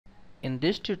In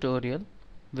this tutorial,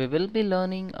 we will be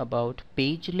learning about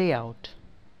page layout.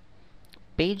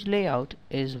 Page layout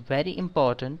is very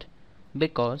important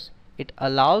because it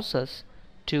allows us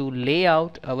to lay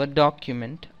out our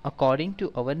document according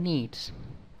to our needs.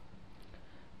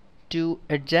 To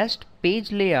adjust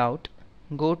page layout,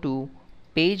 go to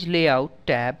Page Layout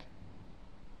tab.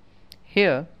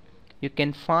 Here you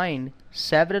can find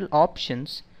several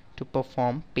options to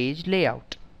perform page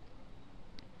layout.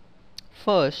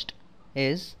 First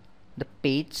is the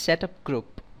page setup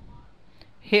group.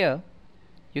 Here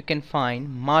you can find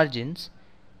margins,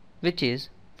 which is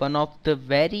one of the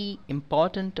very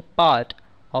important part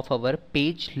of our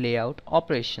page layout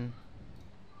operation.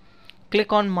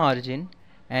 Click on margin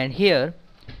and here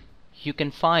you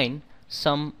can find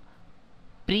some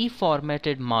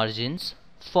pre-formatted margins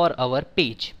for our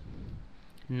page: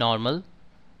 normal,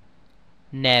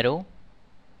 narrow,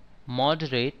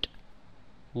 moderate,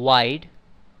 wide,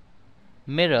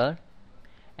 mirror,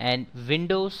 and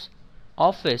Windows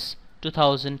Office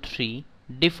 2003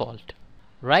 default.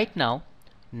 Right now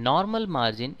normal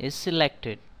margin is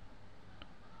selected.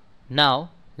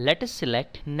 Now let us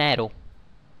select narrow,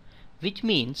 which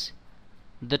means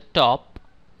the top,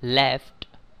 left,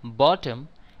 bottom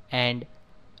and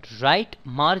right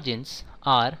margins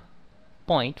are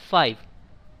 0.5.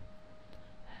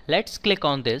 Let's click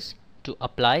on this to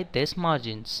apply these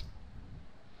margins.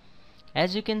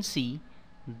 As you can see,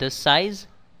 the size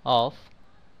of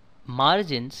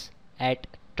margins at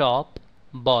top,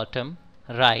 bottom,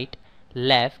 right,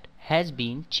 left has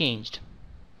been changed.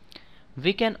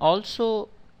 We can also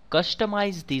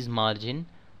customize these margin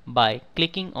by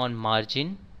clicking on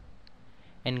margin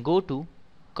and go to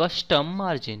custom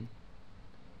margin.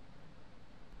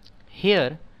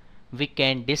 Here we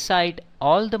can decide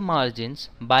all the margins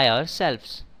by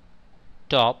ourselves: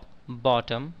 top,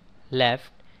 bottom,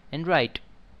 left and right.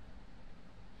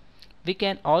 We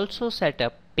can also set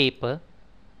up paper.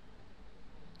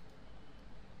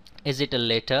 Is it a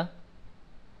letter,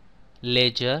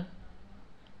 ledger,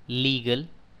 legal,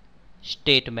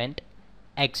 statement,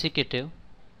 executive,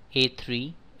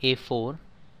 A3, A4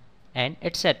 and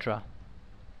etc.,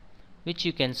 which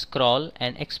you can scroll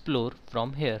and explore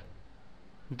from here.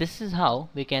 This is how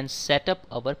we can set up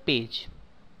our page.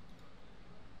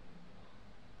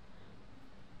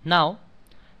 Now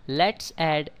let's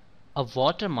add a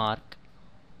watermark.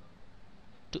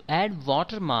 To add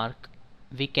watermark,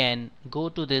 we can go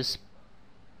to this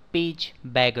page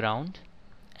background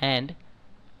and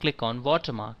click on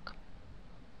watermark.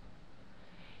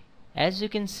 As you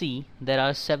can see, there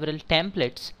are several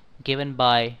templates given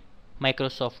by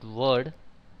Microsoft Word: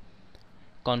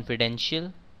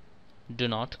 confidential, do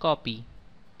not copy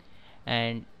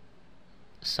and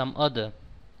some other.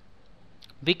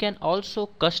 We can also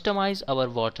customize our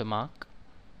watermark.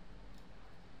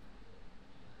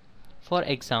 For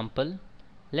example,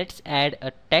 let's add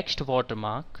a text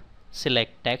watermark.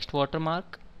 Select text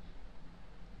watermark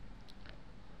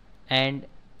and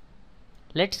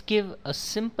let's give a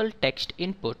simple text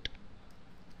input.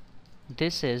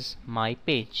 This is my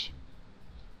page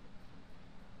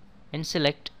and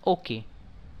select OK.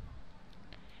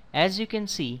 As you can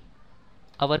see,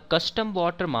 our custom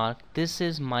watermark, this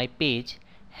is my page,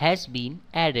 has been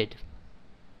added.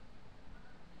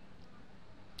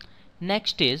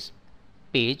 Next is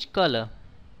page color.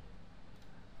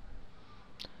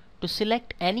 To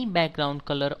select any background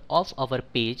color of our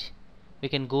page, we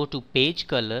can go to page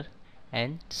color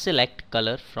and select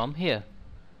color from here.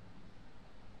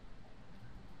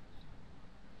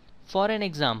 For an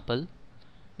example,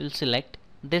 we'll select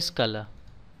this color.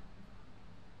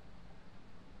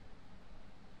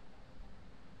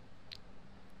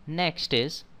 Next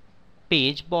is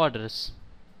page borders.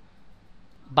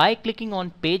 By clicking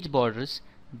on page borders,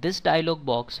 this dialog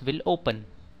box will open.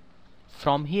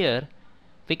 From here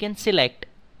we can select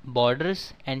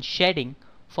borders and shading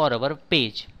for our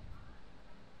page.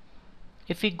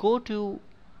 If we go to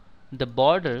the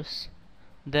borders,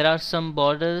 there are some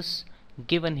borders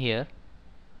given here.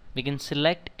 We can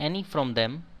select any from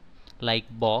them, like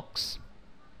box,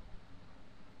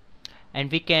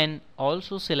 and we can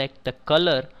also select the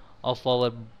color of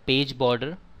our page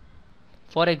border.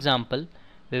 For example,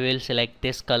 we will select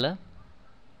this color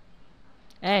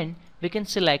and we can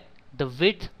select the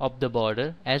width of the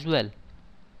border as well,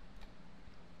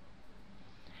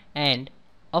 and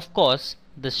of course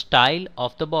the style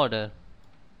of the border.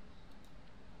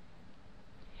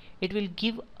 It will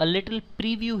give a little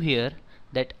preview here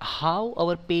that how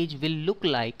our page will look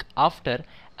like after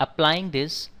applying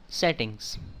these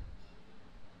settings.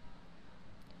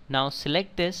 Now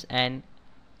select this and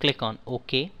click on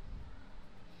OK,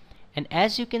 And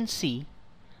as you can see,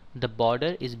 the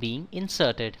border is being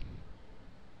inserted.